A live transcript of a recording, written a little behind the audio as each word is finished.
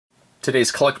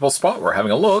Today's collectible spot, we're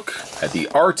having a look at the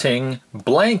Aarting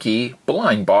Blankie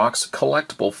blind box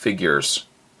collectible figures.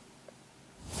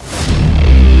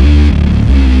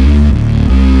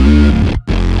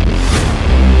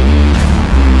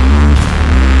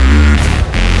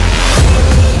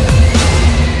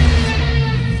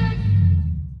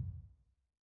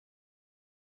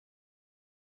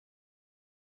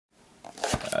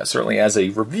 Certainly as a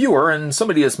reviewer and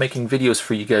somebody that's making videos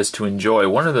for you guys to enjoy,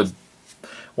 one of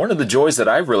the joys that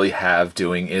I really have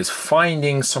doing is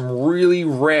finding some really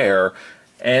rare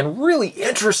and really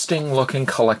interesting looking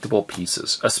collectible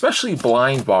pieces, especially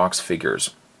blind box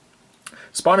figures.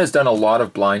 Spawn has done a lot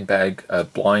of blind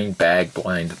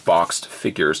boxed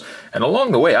figures, and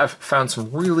along the way I've found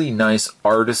some really nice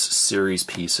Artist Series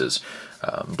pieces.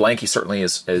 Blankie certainly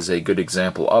is a good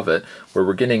example of it, where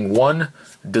we're getting one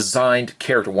designed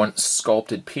character, one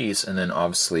sculpted piece, and then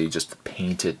obviously just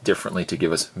paint it differently to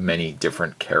give us many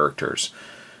different characters.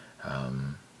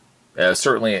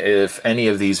 Certainly, if any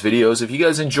of these videos, if you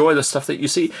guys enjoy the stuff that you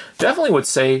see, definitely would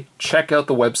say check out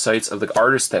the websites of the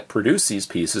artists that produce these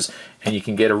pieces, and you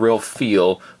can get a real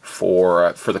feel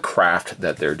for the craft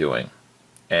that they're doing.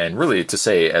 And really to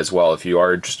say as well, if you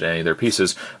are interested in any of their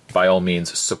pieces, by all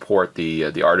means support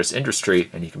the artist industry,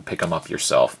 and you can pick them up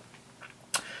yourself.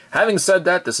 Having said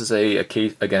that, this is a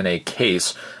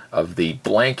case of the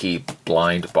Blankie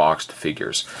blind boxed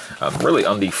figures. Really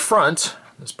on the front,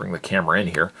 let's bring the camera in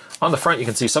here. On the front you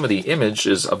can see some of the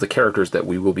images of the characters that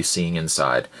we will be seeing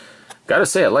inside. Gotta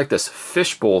say, I like this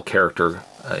fishbowl character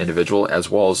individual, as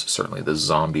well as certainly the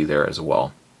zombie there as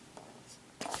well.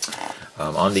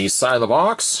 On the side of the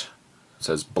box, it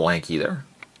says Blankie there.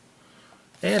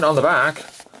 And on the back,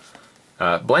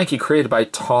 Blankie created by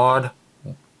Todd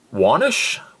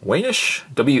Wanish,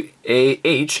 W-A-H-N-I-S-H.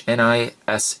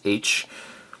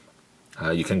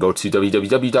 You can go to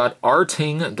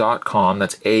www.aarting.com,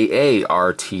 that's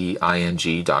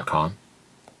A-A-R-T-I-N-G.com.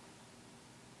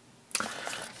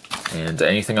 And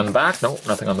anything on the back? No,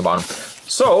 nothing on the bottom.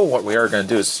 So what we are going to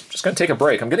do is just going to take a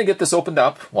break. I'm going to get this opened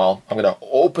up. Well, I'm going to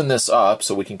open this up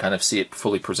so we can kind of see it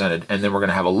fully presented, and then we're going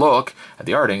to have a look at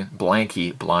the Aarting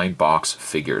Blankie blind box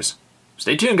figures.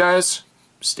 Stay tuned, guys.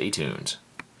 Stay tuned.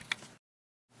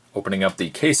 Opening up the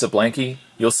case of Blankie,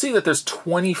 you'll see that there's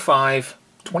 25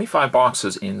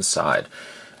 boxes inside.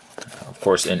 Of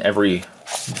course, in every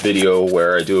video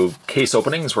where I do case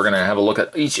openings, we're going to have a look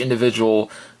at each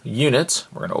individual unit.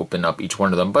 We're going to open up each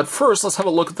one of them. But first, let's have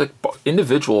a look at the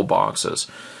individual boxes.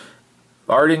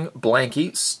 Aarting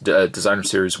Blankie Designer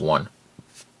Series 1.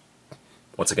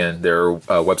 Once again, their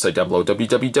website down below,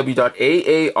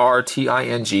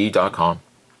 www.aarting.com.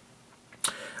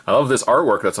 I love this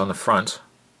artwork that's on the front.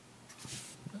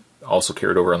 Also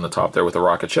carried over on the top there with a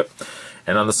rocket ship.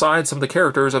 And on the side, some of the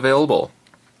characters available.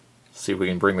 Let's see if we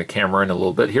can bring the camera in a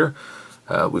little bit here.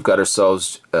 We've got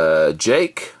ourselves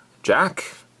Jack,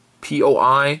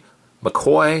 P.O.I.,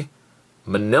 McCoy,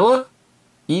 Manila,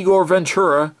 Igor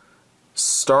Ventura,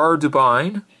 Star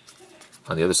Dubine.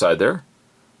 On the other side there,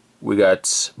 we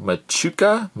got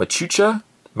Matucha,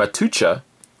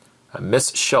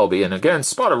 Miss Shelby, and again,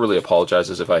 Spot really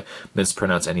apologizes if I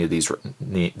mispronounce any of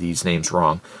these names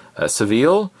wrong.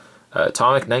 Seville,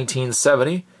 Atomic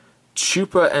 1970,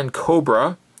 Chupa and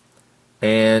Cobra,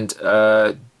 and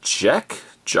Jock.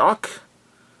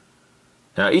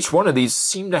 Now, each one of these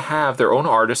seem to have their own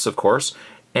artists, of course,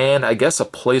 and I guess a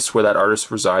place where that artist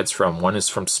resides from. One is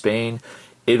from Spain,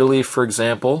 Italy, for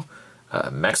example,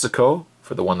 Mexico,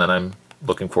 for the one that I'm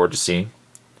looking forward to seeing,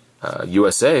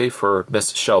 USA for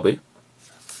Miss Shelby.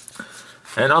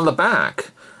 And on the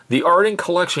back, the Aarting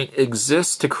collection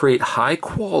exists to create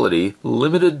high-quality,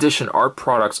 limited edition art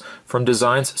products from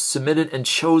designs submitted and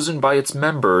chosen by its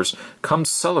members. Come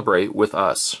celebrate with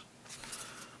us.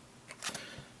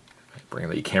 Bring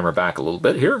the camera back a little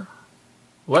bit here.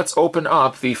 Let's open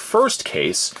up the first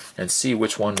case and see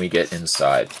which one we get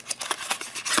inside.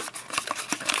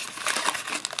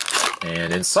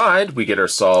 And inside we get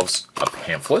ourselves a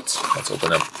pamphlet. Let's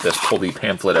open up this, pull the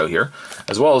pamphlet out here,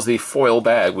 as well as the foil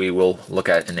bag we will look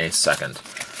at in a second.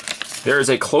 There is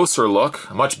a closer look,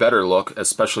 a much better look,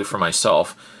 especially for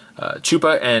myself.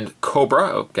 Chupa and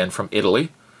Cobra, again from Italy.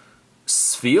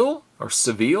 Seville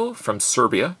from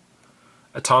Serbia.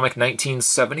 Atomic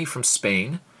 1970 from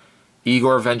Spain.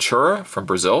 Igor Ventura from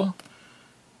Brazil.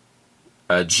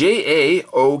 J-A-O-C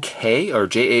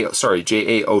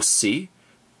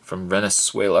from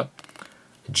Venezuela.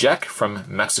 Jack from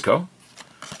Mexico.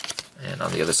 And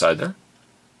on the other side there,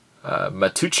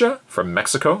 Matucha from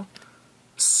Mexico.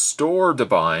 Star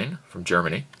Dubine from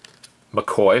Germany.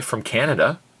 McCoy from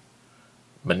Canada.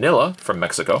 Manila from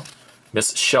Mexico.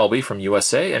 Miss Shelby from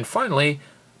USA, and finally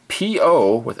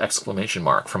PO with exclamation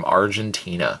mark from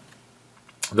Argentina.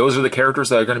 Those are the characters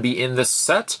that are going to be in this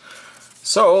set.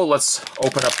 So let's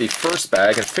open up the first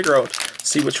bag and figure out,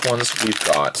 see which ones we've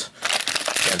got.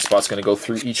 And Spot's going to go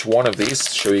through each one of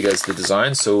these, show you guys the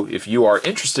design. So if you are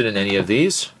interested in any of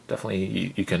these,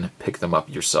 definitely you can pick them up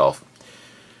yourself.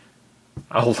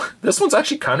 This one's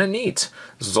actually kind of neat.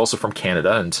 This is also from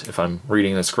Canada, and if I'm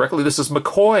reading this correctly, this is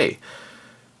McCoy.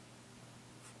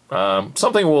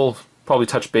 Something we'll probably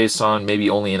touch base on maybe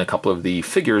only in a couple of the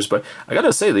figures, but I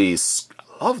gotta say, I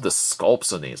love the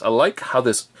sculpts on these. I like how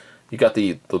this, you got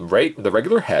the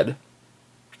regular head,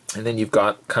 and then you've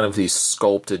got kind of the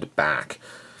sculpted back.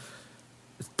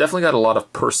 It's definitely got a lot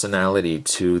of personality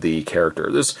to the character.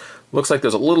 This looks like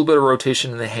there's a little bit of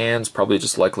rotation in the hands, probably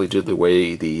just likely due to the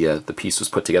way the piece was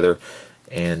put together,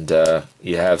 and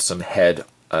you have some head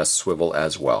swivel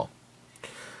as well.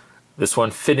 This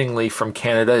one, fittingly from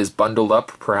Canada, is bundled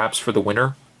up, perhaps for the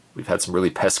winter. We've had some really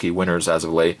pesky winters as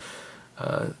of late.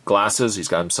 Glasses, he's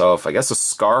got himself, I guess, a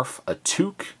scarf, a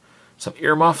toque, some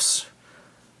earmuffs.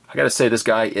 I gotta say, this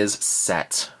guy is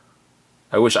set.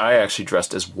 I wish I actually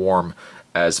dressed as warm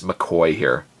as McCoy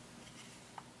here.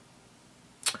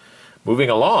 Moving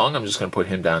along, I'm just going to put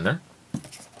him down there.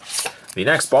 The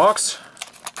next box.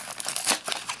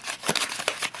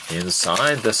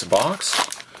 Inside this box,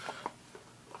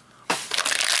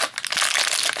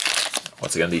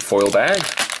 once again, the foil bag.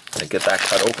 Going to get that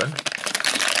cut open.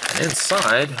 And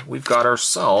inside, we've got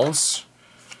ourselves,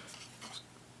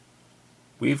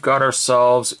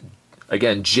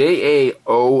 again,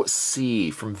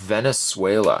 JAOC from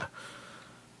Venezuela.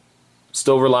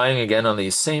 Still relying again on the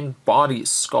same body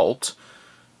sculpt,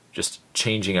 just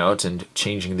changing out and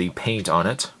changing the paint on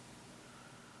it.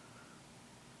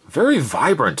 Very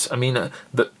vibrant. I mean,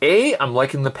 I'm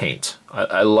liking the paint.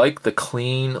 I like the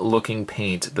clean looking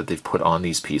paint that they've put on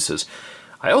these pieces.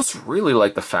 I also really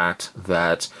like the fact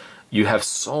that you have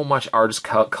so much artist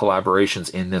collaborations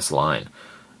in this line.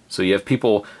 So you have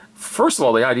people, first of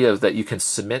all, the idea is that you can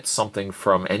submit something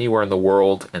from anywhere in the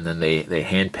world, and then they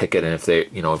hand pick it, and if they,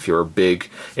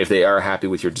 if they are happy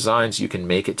with your designs, you can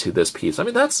make it to this piece. I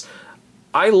mean,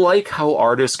 I like how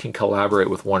artists can collaborate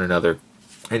with one another,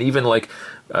 and even like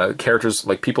characters,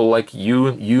 like people like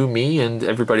you, me, and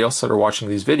everybody else that are watching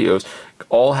these videos,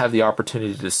 all have the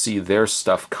opportunity to see their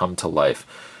stuff come to life.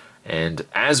 And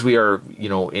as we are,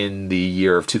 in the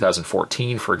year of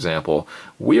 2014, for example,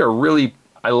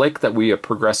 I like that we are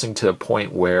progressing to a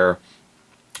point where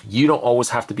you don't always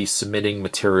have to be submitting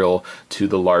material to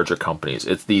the larger companies.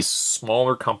 It's these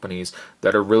smaller companies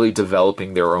that are really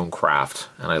developing their own craft,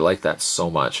 and I like that so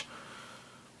much.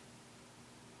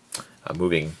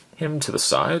 Moving him to the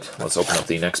side, let's open up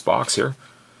the next box here.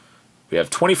 We have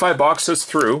 25 boxes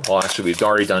through. Well, actually, we've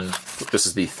already done, this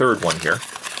is the third one here.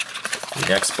 The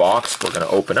next box we're going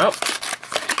to open up.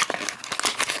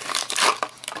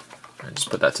 And just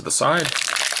put that to the side.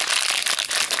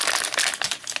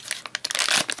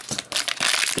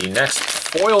 The next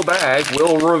foil bag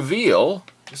will reveal,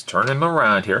 just turn him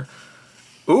around here.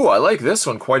 Ooh, I like this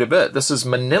one quite a bit. This is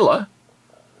Manila.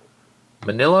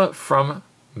 Manila from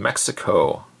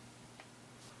Mexico.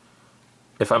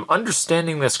 If I'm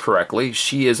understanding this correctly,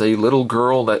 she is a little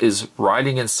girl that is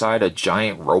riding inside a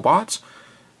giant robot.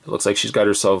 It looks like she's got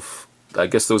herself, I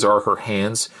guess those are her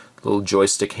hands, little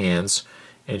joystick hands,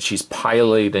 and she's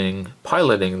piloting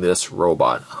this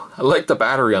robot. I like the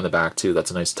battery on the back too.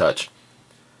 That's a nice touch.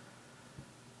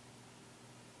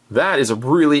 That is a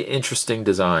really interesting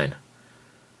design.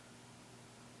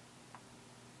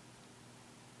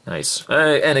 Nice.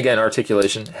 And again,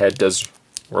 articulation. Head does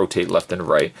rotate left and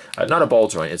right. Not a ball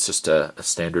joint, it's just a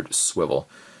standard swivel.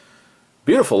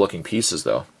 Beautiful looking pieces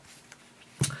though.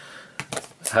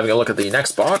 Having a look at the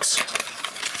next box.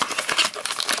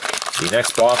 The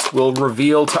next box will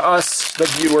reveal to us, the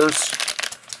viewers,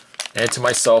 and to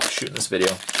myself shooting this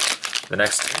video. The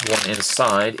next one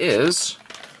inside is,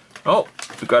 oh,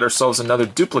 we've got ourselves another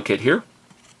duplicate here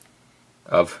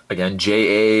of, again,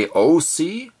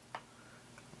 JAOC.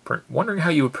 Wondering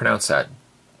how you would pronounce that.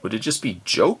 Would it just be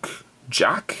joke?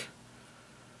 Jack?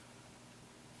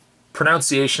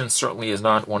 Pronunciation certainly is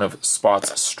not one of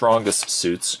Spot's strongest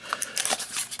suits.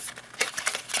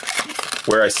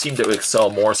 Where I seem to excel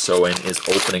more so in is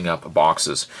opening up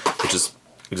boxes, which is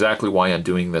exactly why I'm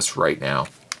doing this right now.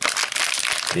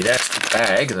 The next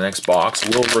bag, the next box,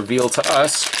 will reveal to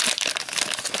us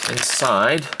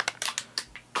inside,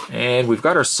 and we've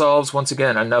got ourselves, once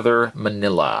again, another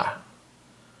Manila.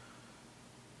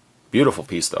 Beautiful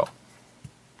piece, though.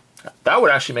 That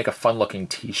would actually make a fun-looking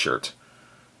t-shirt.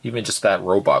 Even just that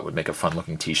robot would make a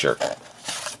fun-looking t-shirt.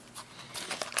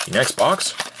 The next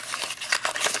box.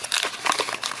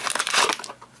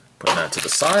 Putting that to the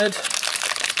side.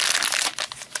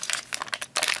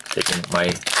 Taking my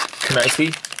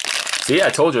knifey. See, I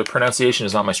told you, pronunciation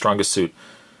is not my strongest suit.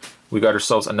 We got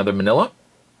ourselves another manila.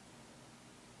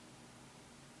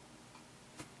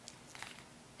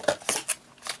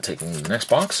 Taking the next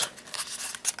box.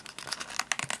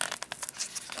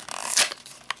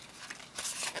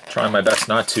 Trying my best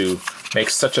not to make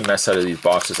such a mess out of these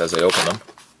boxes as I open them.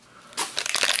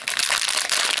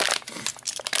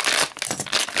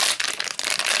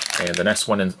 And the next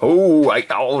one in,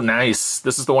 oh nice.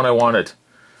 This is the one I wanted.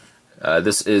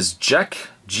 This is JEC,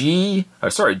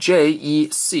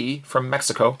 J-E-C from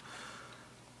Mexico.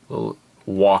 Little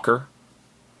walker.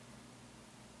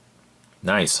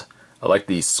 Nice. I like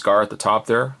the scar at the top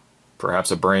there.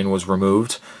 Perhaps a brain was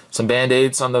removed. Some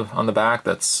band-aids on the back.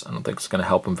 I don't think it's going to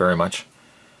help him very much.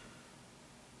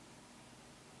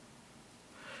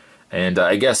 And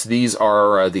I guess these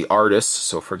are the artists.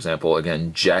 So, for example,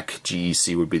 again, JEC,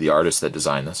 G-E-C would be the artist that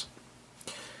designed this.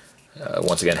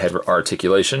 Once again, head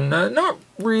articulation. Not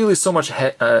really so much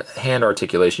hand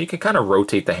articulation. You can kind of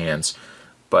rotate the hands,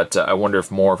 but I wonder if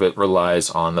more of it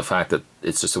relies on the fact that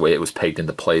it's just the way it was pegged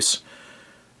into place.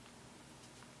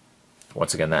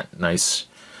 Once again, that nice,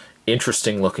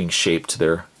 interesting looking shape to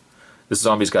there. This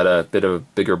zombie's got a bit of a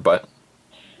bigger butt.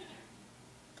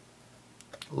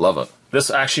 Love it. This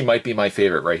actually might be my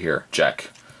favorite right here, JEC.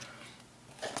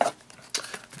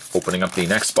 Opening up the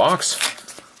next box.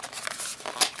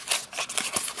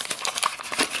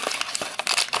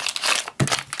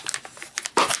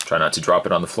 Try not to drop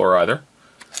it on the floor either.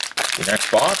 The next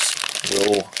box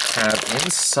will have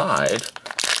inside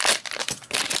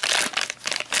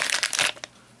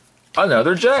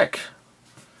another JEC.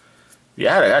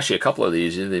 Yeah, actually a couple of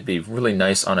these. They'd be really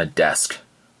nice on a desk.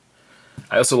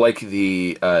 I also like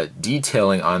the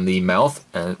detailing on the mouth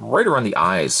and right around the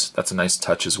eyes. That's a nice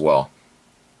touch as well.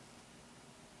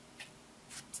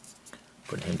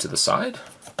 Putting him to the side.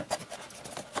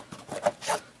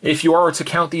 If you are to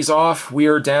count these off, we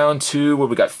are down to, what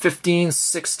we got, 15,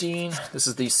 16. This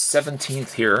is the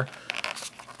 17th here.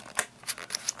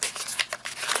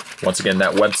 Once again,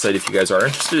 that website, if you guys are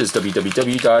interested, is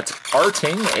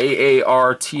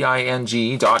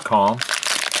www.aarting.com.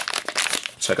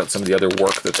 Check out some of the other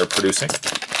work that they're producing.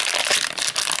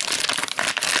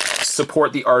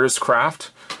 Support the artist's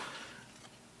craft.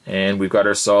 And we've got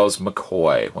ourselves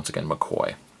McCoy. Once again,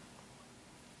 McCoy.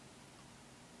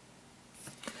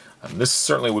 This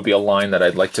certainly would be a line that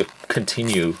I'd like to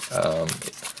continue. I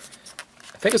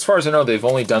think as far as I know, they've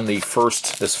only done this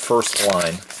first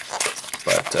line.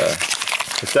 But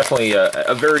it's definitely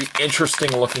a very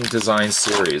interesting looking design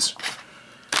series.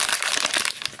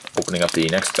 Opening up the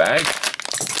next bag.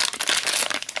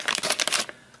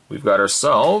 We've got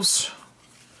ourselves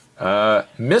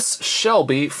Miss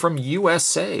Shelby from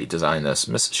USA designed this.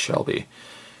 Miss Shelby.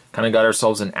 Kind of got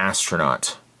ourselves an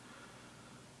astronaut.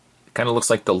 Kind of looks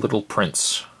like the Little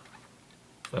Prince.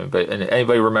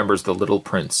 Anybody remembers the Little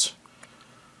Prince?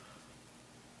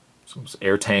 Some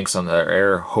air tanks on the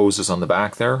air hoses on the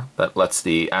back there that lets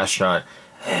the astronaut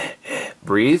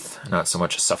breathe, not so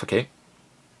much suffocate.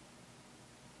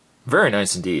 Very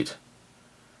nice indeed.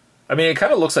 I mean, it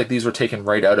kind of looks like these were taken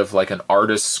right out of like an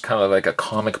artist's, kind of like a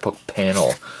comic book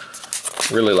panel.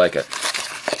 Really like it.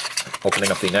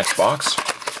 Opening up the next box.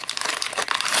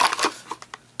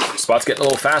 Spot's getting a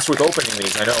little fast with opening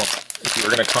these, I know. If you were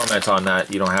going to comment on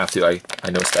that, you don't have to. I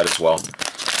noticed that as well.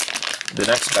 The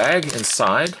next bag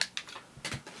inside,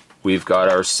 we've got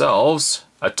ourselves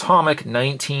Atomic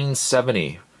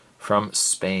 1970 from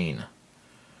Spain.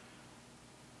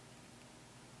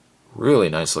 Really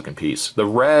nice looking piece. The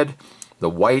red, the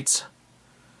white.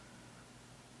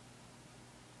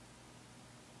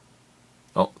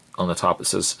 Oh, on the top it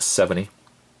says 70.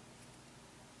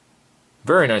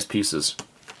 Very nice pieces.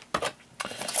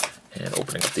 And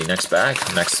opening up the next bag,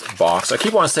 next box. I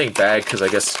keep on saying bag because I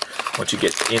guess once you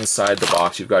get inside the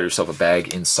box, you've got yourself a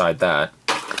bag inside that.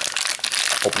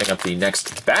 Opening up the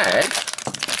next bag,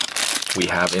 we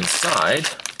have inside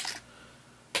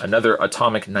another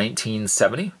Atomic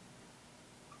 1970.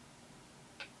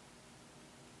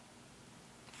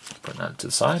 Putting that to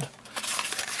the side.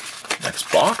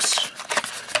 Next box.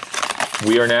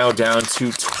 We are now down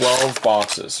to 12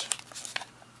 boxes.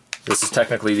 This is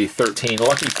technically the 13,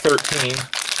 lucky 13.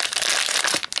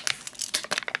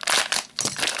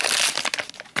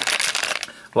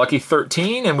 Lucky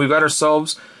 13, and we've got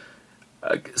ourselves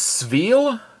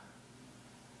Svele,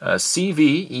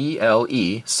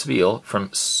 C-V-E-L-E, Svele,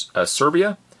 from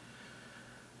Serbia.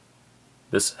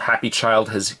 This happy child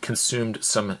has consumed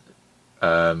some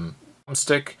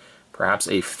stick, perhaps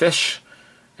a fish,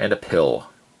 and a pill.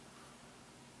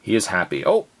 He is happy.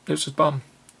 Oh, there's his bum.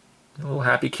 A little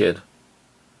happy kid.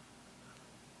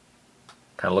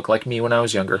 Kind of looked like me when I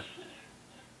was younger.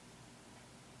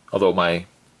 Although my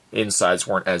insides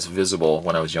weren't as visible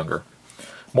when I was younger.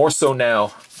 More so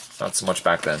now, not so much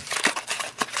back then.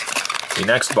 The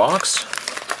next box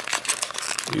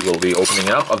we will be opening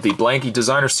up of the Blankie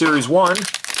Designer Series 1.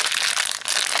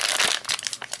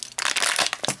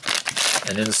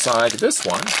 And inside this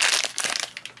one,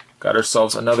 got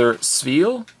ourselves another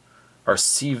Svele, or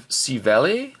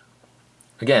Svele.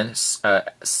 Again,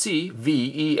 C-V-E-L-E,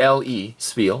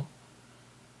 Svele.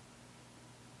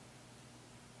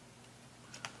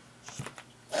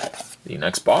 The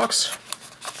next box.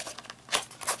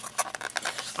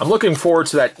 I'm looking forward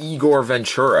to that Igor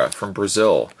Ventura from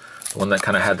Brazil. The one that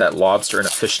kind of had that lobster in a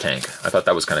fish tank. I thought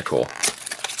that was kind of cool.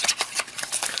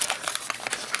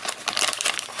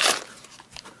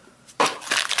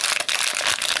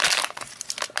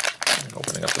 And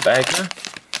opening up the bag here.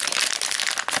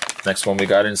 Next one we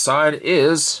got inside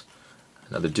is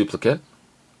another duplicate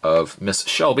of Miss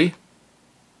Shelby.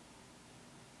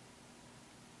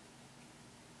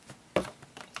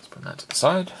 Let's put that to the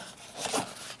side.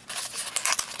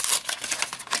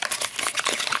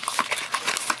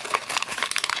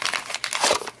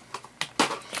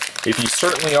 If you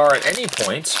certainly are at any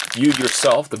point, you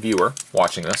yourself, the viewer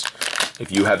watching this,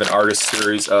 if you have an artist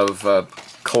series of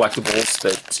collectibles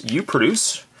that you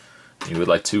produce, you would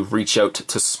like to reach out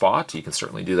to Spot, you can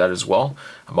certainly do that as well.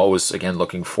 I'm always, again,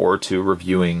 looking forward to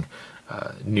reviewing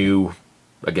new,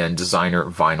 again, designer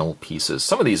vinyl pieces.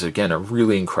 Some of these, again, are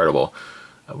really incredible.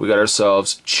 We got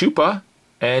ourselves Chupa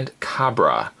and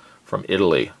Cabra from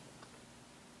Italy.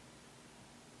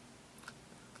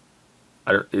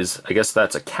 I guess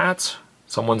that's a cat.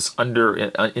 Someone's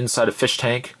inside a fish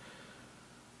tank,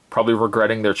 probably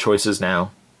regretting their choices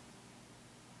now.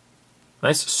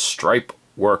 Nice stripe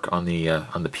work on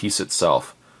the piece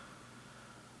itself.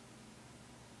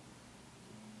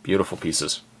 Beautiful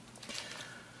pieces.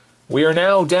 We are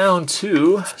now down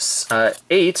to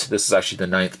 8. This is actually the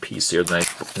 9th piece here, the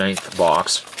ninth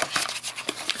box.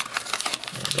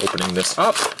 And opening this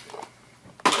up.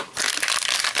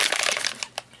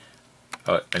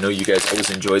 I know you guys always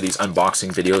enjoy these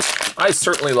unboxing videos. I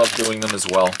certainly love doing them as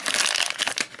well.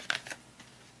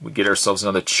 We get ourselves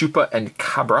another Chupa and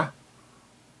Cabra.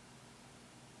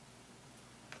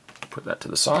 Put that to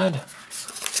the side.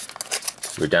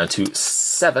 We're down to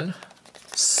 7.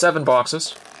 7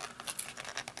 boxes.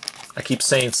 I keep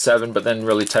saying 7, but then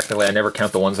really technically I never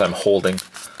count the ones I'm holding.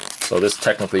 So this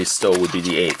technically still would be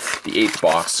the 8th. The 8th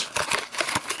box.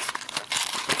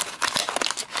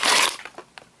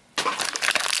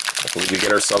 Hopefully we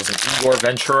get ourselves an Igor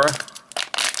Ventura.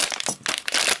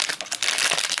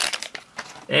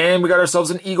 And we got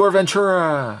ourselves an Igor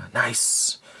Ventura.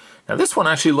 Nice. Now this one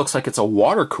actually looks like it's a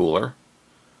water cooler.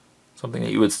 Something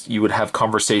that you would have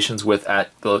conversations with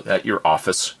at your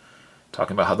office.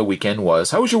 Talking about how the weekend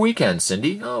was. How was your weekend,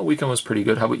 Cindy? Oh, weekend was pretty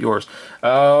good. How about yours?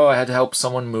 Oh, I had to help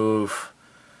someone move.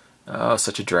 Oh,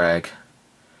 such a drag.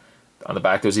 On the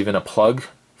back there's even a plug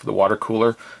for the water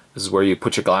cooler. This is where you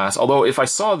put your glass. Although if I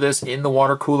saw this in the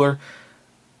water cooler,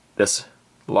 this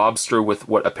lobster with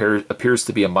what appears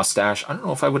to be a mustache, I don't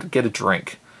know if I would get a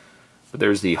drink. But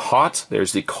there's the hot,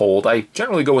 there's the cold. I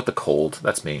generally go with the cold.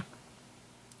 That's me.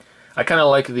 I kind of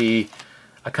like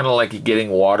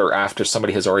getting water after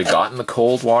somebody has already gotten the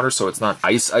cold water, so it's not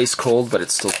ice cold, but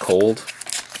it's still cold.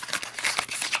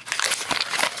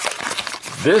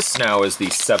 This now is the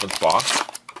 7th box.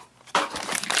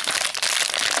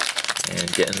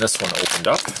 And getting this one opened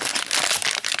up.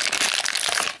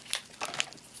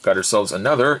 Got ourselves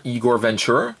another Igor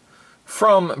Ventura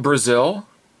from Brazil.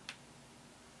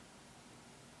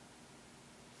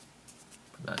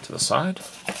 Put that to the side.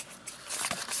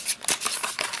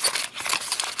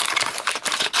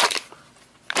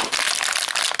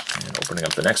 And opening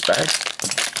up the next bag.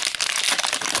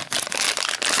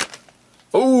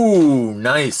 Oh,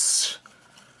 nice.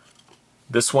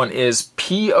 This one is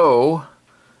P.O.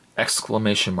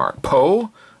 exclamation mark.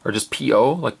 Po, or just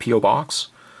P.O., like P.O. Box.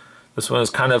 This one is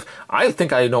kind of, I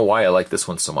think I know why I like this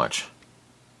one so much.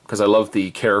 Because I love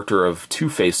the character of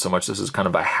Two-Face so much. This is kind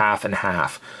of a half and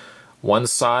half. One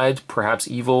side, perhaps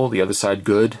evil, the other side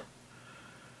good.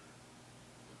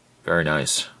 Very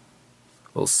nice.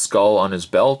 Little skull on his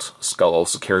belt. Skull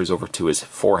also carries over to his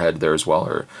forehead there as well,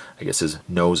 or I guess his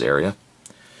nose area.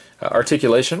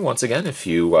 Articulation, once again, if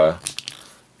you are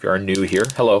new here,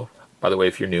 hello. By the way,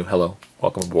 if you're new, hello,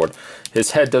 welcome aboard.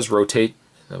 His head does rotate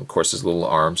And of course, his little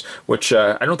arms, which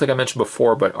I don't think I mentioned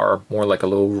before, but are more like a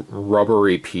little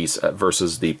rubbery piece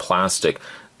versus the plastic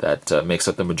that makes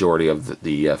up the majority of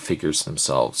the figures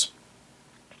themselves.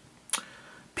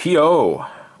 P.O.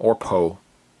 or Poe.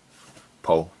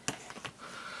 Poe.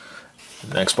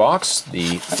 Next box,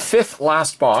 the fifth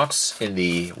last box in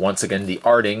the, once again, the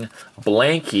Aarting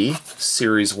Blankie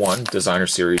Series 1 Designer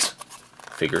Series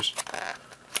figures.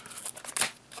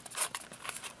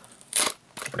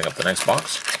 Opening up the next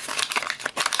box.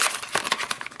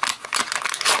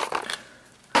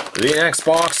 The next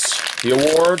box, the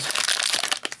award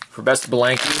for Best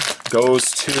Blankie goes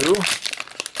to,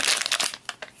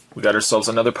 we got ourselves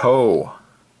another Poe.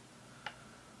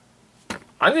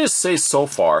 I'm going to say so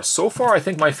far I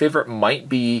think my favorite might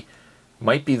be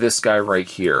this guy right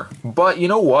here. But you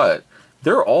know what?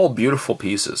 They're all beautiful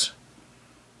pieces.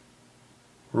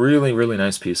 Really, really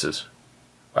nice pieces.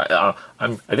 I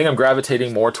think I'm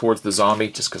gravitating more towards the zombie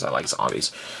just because I like zombies.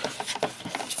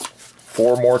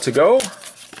 4 more to go.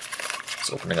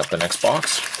 Let's opening up the next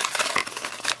box.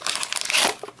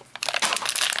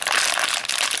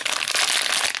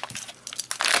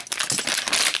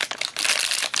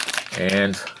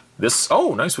 And this,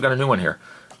 oh nice, we got a new one here.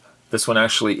 This one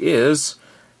actually is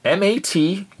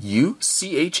Matucha,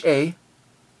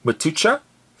 Matucha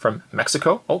from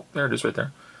Mexico. Oh, there it is right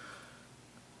there.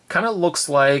 Kind of looks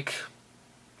like,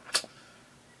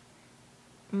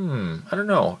 I don't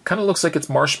know. Kind of looks like it's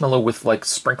marshmallow with like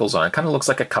sprinkles on it. Kind of looks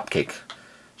like a cupcake.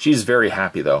 She's very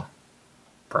happy though.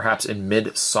 Perhaps in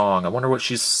mid-song. I wonder what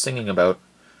she's singing about.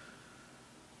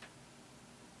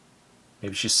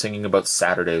 Maybe she's singing about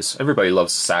Saturdays. Everybody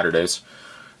loves Saturdays.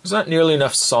 There's not nearly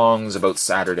enough songs about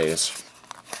Saturdays.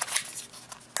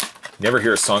 You never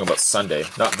hear a song about Sunday.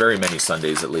 Not very many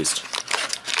Sundays, at least.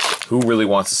 Who really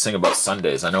wants to sing about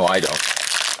Sundays? I know I don't.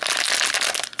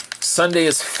 Sunday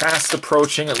is fast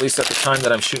approaching, at least at the time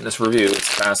that I'm shooting this review. It's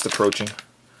fast approaching.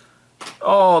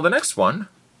 Oh, the next one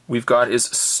we've got is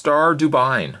Star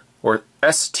Dubine, or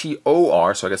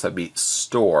S-T-O-R, so I guess that'd be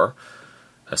Store.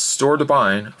 A Star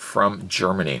Dubine from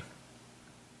Germany.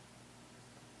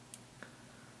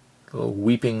 A little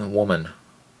weeping woman.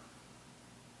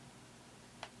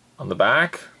 On the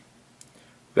back,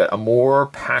 we've got Amor,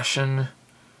 Passion,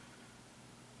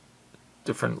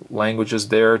 different languages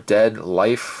there, Dead,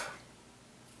 Life.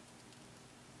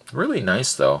 Really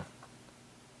nice though.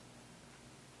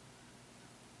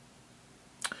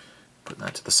 Put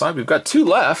that to the side. We've got 2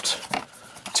 left.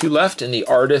 2 left in the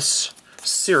Artist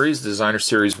Series, Designer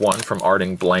Series 1 from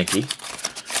Aarting Blankie.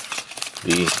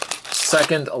 The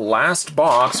second last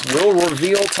box will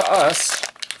reveal to us,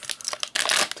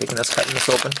 taking this, cutting this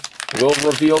open, will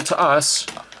reveal to us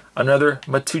another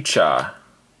Matucha.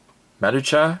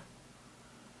 Matucha?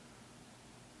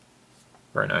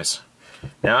 Very nice.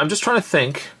 Now I'm just trying to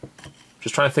think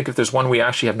if there's one we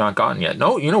actually have not gotten yet.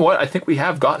 No, you know what? I think we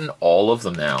have gotten all of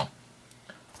them now.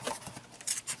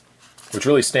 Which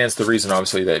really stands to reason,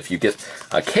 obviously, that if you get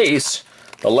a case,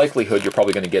 the likelihood you're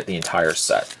probably going to get the entire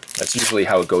set. That's usually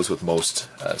how it goes with most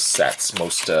sets,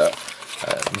 most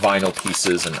vinyl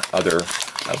pieces and other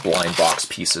blind box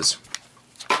pieces.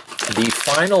 The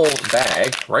final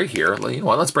bag, right here, you know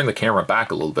what, let's bring the camera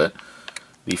back a little bit.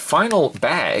 The final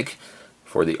bag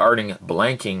for the Aarting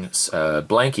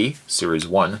Blankie Series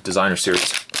 1, Designer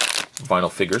Series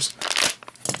vinyl figures.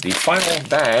 The final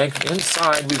bag,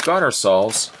 inside we've got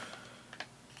ourselves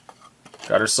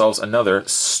another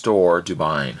Star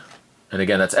Dubine. And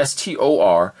again, that's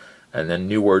S-T-O-R, and then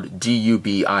new word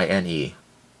D-U-B-I-N-E.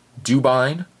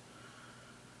 Dubine.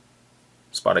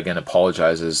 Spot again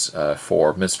apologizes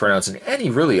for mispronouncing any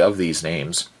really of these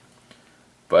names.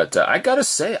 But I gotta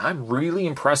say, I'm really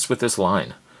impressed with this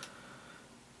line.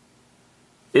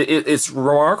 It's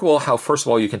remarkable how, first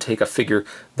of all, you can take a figure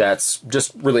that's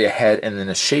just really a head and then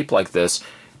a shape like this,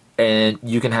 and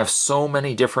you can have so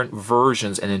many different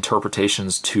versions and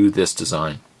interpretations to this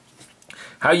design.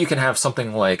 How you can have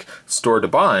something like Star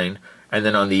Dubine, and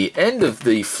then on the end of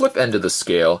the flip end of the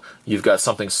scale, you've got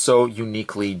something so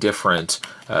uniquely different,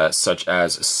 such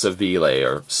as Seville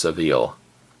or Seville.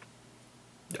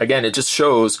 Again, it just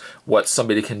shows what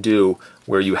somebody can do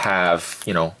where you have,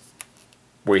 you know,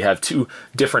 where you have 2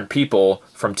 different people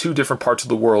from 2 different parts of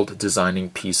the world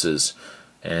designing pieces.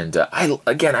 And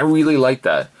I really like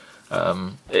that.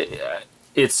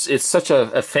 It's such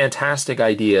a fantastic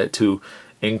idea to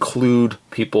include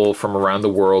people from around the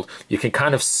world. You can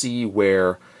kind of see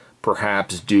where,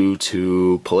 perhaps due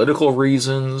to political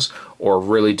reasons or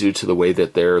really due to the way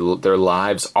that their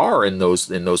lives are in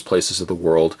those places of the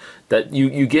world, that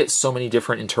you get so many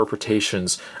different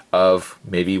interpretations of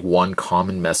maybe one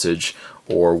common message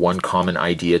or one common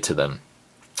idea to them.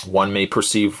 One may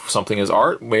perceive something as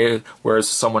art, whereas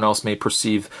someone else may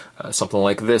perceive something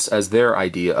like this as their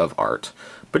idea of art.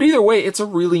 But either way, it's a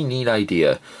really neat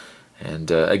idea.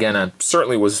 And again, I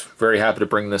certainly was very happy to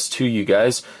bring this to you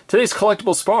guys. Today's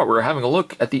collectible spot, we're having a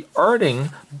look at the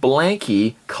Aarting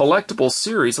Blankie Collectible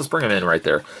Series. Let's bring them in right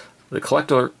there.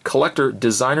 The Collector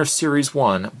Designer Series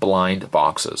 1 blind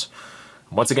boxes.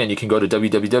 Once again, you can go to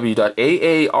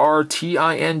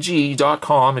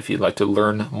www.aarting.com if you'd like to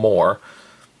learn more.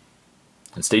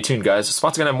 And stay tuned, guys. The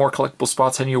spot's going to have more collectible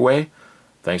spots heading your way.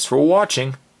 Thanks for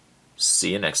watching.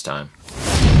 See you next time.